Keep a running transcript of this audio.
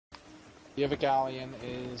The other galleon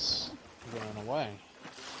is running away.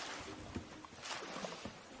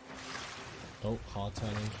 Oh, hard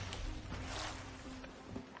turning.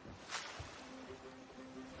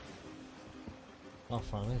 Oh,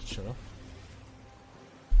 finally, shut up.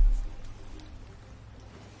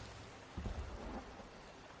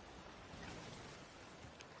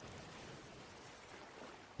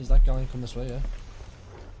 Is that galleon come this way, yeah?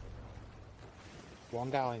 One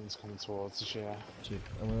galleon's coming towards us, yeah. Gee,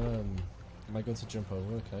 am I going to jump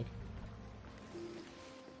over a keg?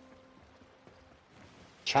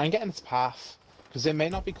 Try and get in its path, because they may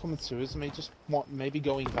not be coming to us, they may just want, maybe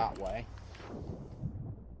going that way.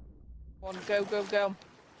 One, go, go, go.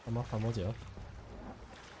 I'm already off.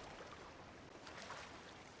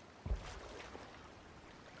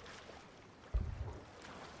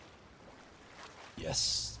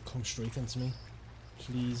 Yes, come straight into me,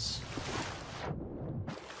 please.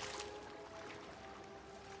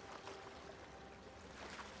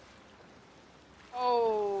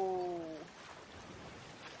 Oh.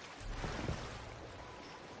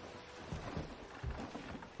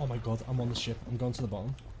 Oh my god, I'm on the ship. I'm going to the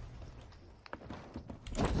bottom.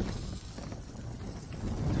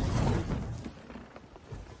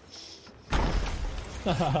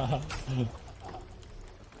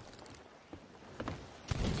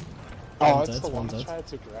 Oh, Dead, it's the one I dead. tried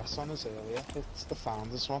to aggress on us earlier. It's the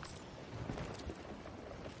Founders one.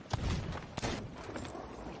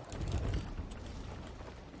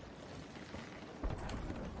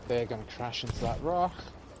 They're gonna crash into that rock.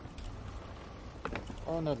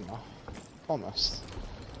 Oh no, no. Almost.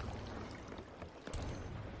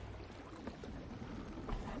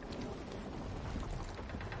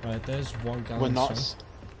 Right, there's one galleon. We're not. sunk.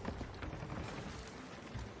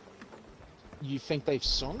 You think they've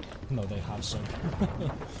sunk? No, they have sunk.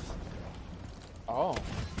 Oh.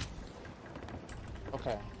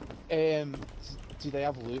 Okay. Do they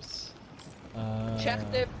have loot? Check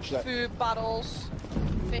the should I- food barrels.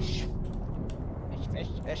 Fish. Fish, fish,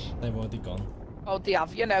 fish. They've already gone. Oh, they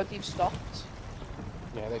have, you know, they've stopped.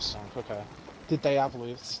 Yeah, they sunk. Okay. Did they have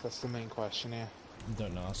loot? That's the main question here.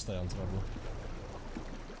 Don't know, I'll stay on top of them.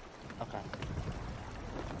 Okay.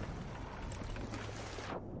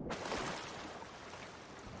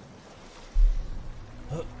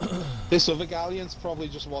 This other galleon's probably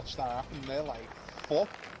just watched that happen. They're like, fuck.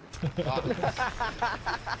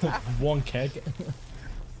 One keg.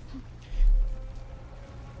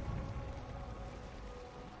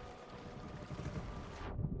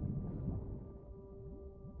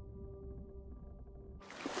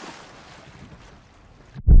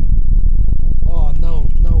 Oh no,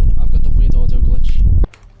 no, I've got the weird audio glitch.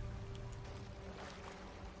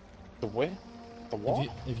 The where? The what?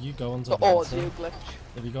 If you go into The water, audio glitch.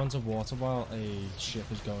 if you go into water while a ship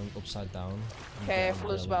is going upside down, you get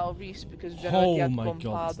Careful as really- well, Reese, because you Oh don't know if you had my God.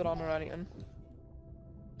 gunpowder on or anything.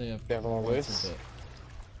 They have They have all quite a this? bit.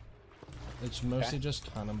 It's mostly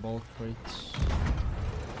just cannonball crates.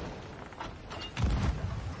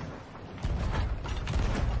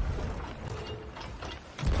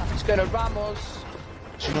 It's gonna ram us.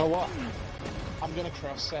 Do you know what? I'm gonna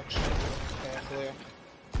cross section carefully.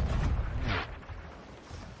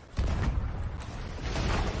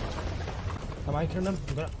 I'm anchoring them.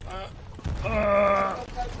 I'm gonna.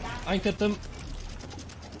 Anchored them.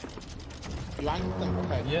 You anchored them?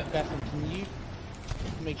 Okay. Yeah. Bethan, can you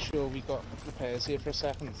make sure we got repairs here for a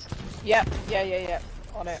second? Yep, yeah.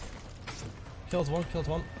 On it. Killed one. Killed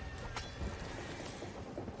one.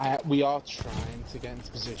 We are trying to get into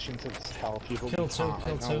position to help you, but Kill we two, can't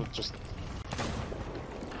kill right now. two. Just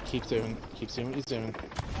keep doing what you're doing.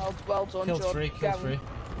 Well done, Killed John. three. Killed three.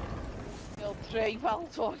 Killed three, well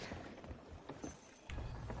done.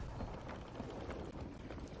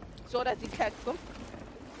 It's already kegged them.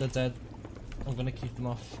 They're dead. I'm gonna keep them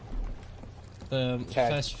off. The Okay,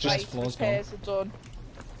 first just floor's gone. repairs are done.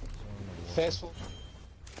 First of all,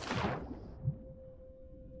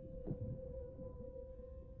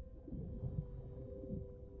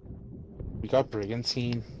 we got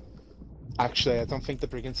Brigantine. Actually, I don't think the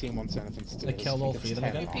Brigantine wants anything to do They with killed us. I all think three it's of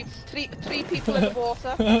them 10 again? off. Three people in the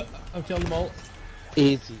water. I've killed them all.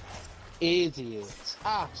 Easy. Idiots.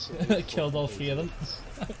 Absolutely. Killed all three of them.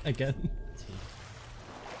 Again.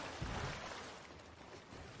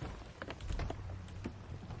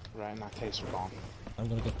 Right, in that case, we're gone. I'm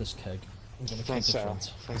gonna get this keg. I'm gonna Front keep the sail.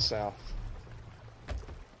 front. Front sail.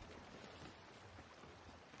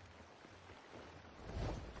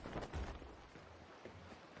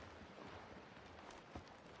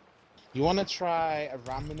 You want to try a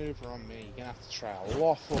ram maneuver on me? You're gonna have to try a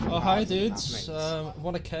lot of. Oh hi dudes,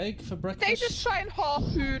 want a keg for breakfast? They just try and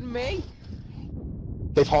harpoon me.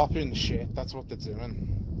 They've harpooned the ship, that's what they're doing.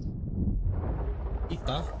 Eat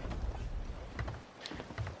that.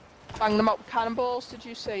 Bang them up with cannonballs, did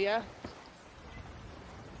you say, yeah?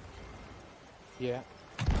 Yeah.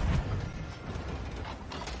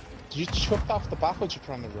 Did you chuck that off the back or did you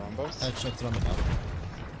put on the roundboat? I chucked it on the back.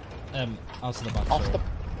 Out to the back, Off sorry.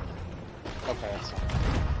 the... Okay, that's fine.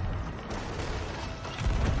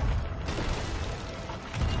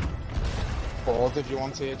 Board if you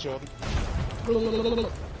want to here, Jordan. Come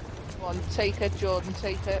on, take it, Jordan,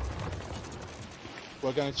 take it.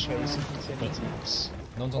 We're gonna chase and continue to miss.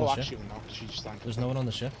 No one's on Oh, the ship. actually no, she just anchored. There's no one on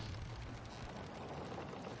the ship.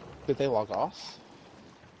 Did they log off?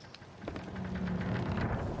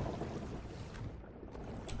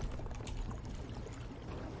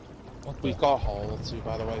 What the? We've got a hole or two,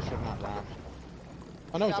 by the way, from that ramp.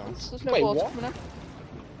 Oh no, we Yeah, don't. there's no Wait, water what? coming in.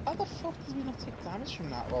 How the fuck did we not take damage from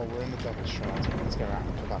that? Well, we're in the double shot. Let's get around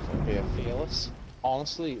to that up here. Fearless,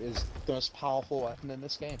 honestly, is the most powerful weapon in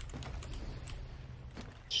this game.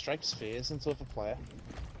 Strikes fears into other player.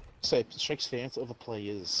 Say, strikes fear into other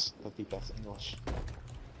players. That'd be better English.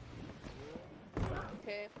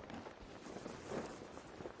 Okay.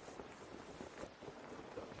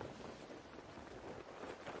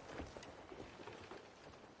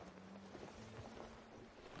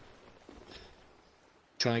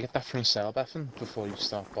 Do you want to get that from sail, Bethan, before you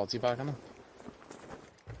start body bagging them?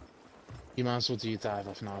 You might as well do your dive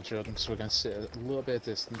off now, Jordan, because we're going to sit at a little bit of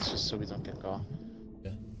distance just so we don't get caught.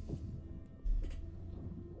 Yeah.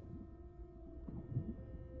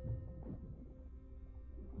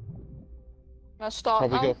 I'll start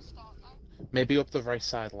Probably now. go. Maybe up the right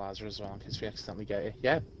side ladder as well, in case we accidentally get you.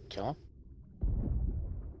 Yeah, kill him.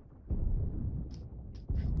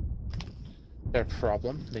 They're a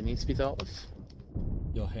problem. They need to be dealt with.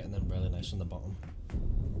 You're hitting them really nice on the bottom.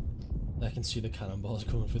 I can see the cannonballs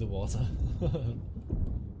coming through the water.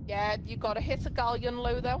 Yeah, you gotta hit a galleon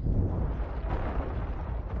low though.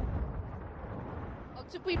 Oh,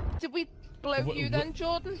 did we blow you then,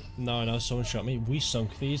 Jordan? No, someone shot me. We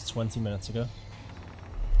sunk these 20 minutes ago.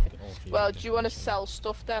 All three Well, of do you want to them. sell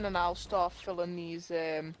stuff then, and I'll start filling these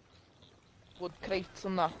wood crates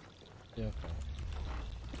and that. Yeah, okay.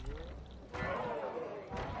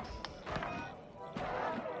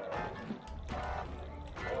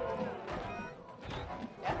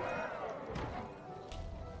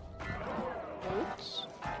 Oops.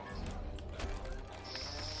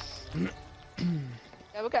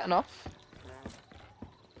 Yeah, we're getting off.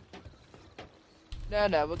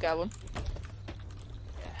 No, we're going.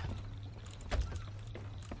 Yeah.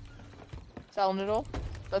 Selling it all.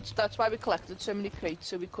 That's why we collected so many crates,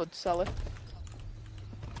 so we could sell it.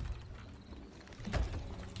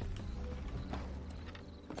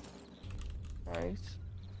 Right.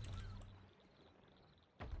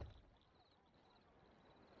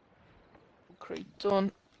 Crate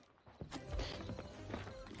done.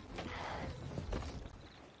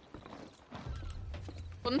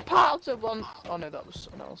 One part of one. Oh no, that was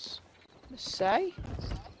something else. Let's say.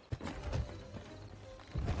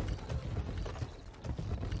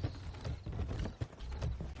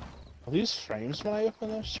 Are these frames when I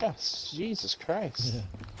open those chests? Jesus Christ. Yeah.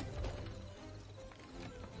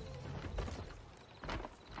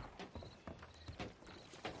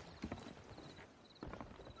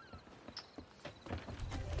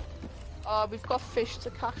 We've got fish to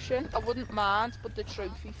cash in. I wouldn't mind, but the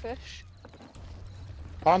trophy fish.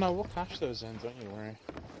 Oh no, we'll cash those in, don't you worry.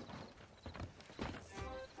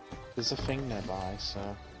 There's a thing nearby, so...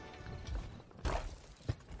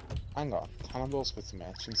 Hang on, cannonballs with some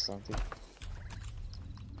merchants, don't they?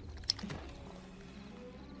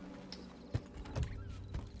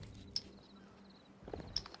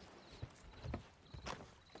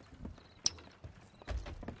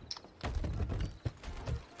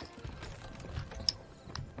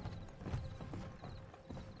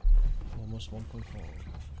 Almost 1.4.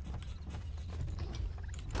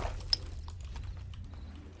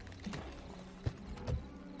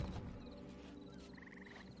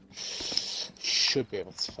 Should be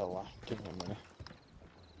able to fill that. Give me a minute.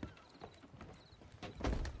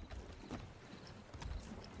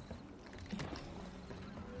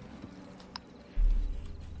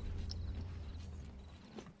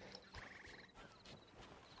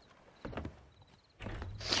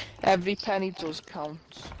 Every penny does count.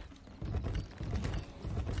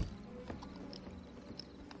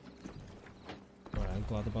 Alright, I'm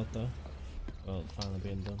glad about that. Well, finally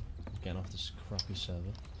being done. Getting off this crappy server.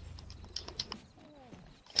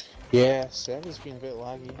 Yeah, server's been a bit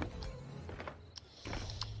laggy.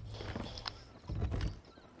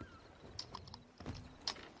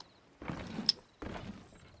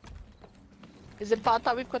 Is it bad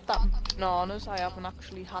that we've got that bananas? I haven't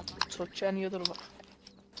actually had to touch any other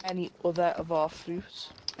of our fruits.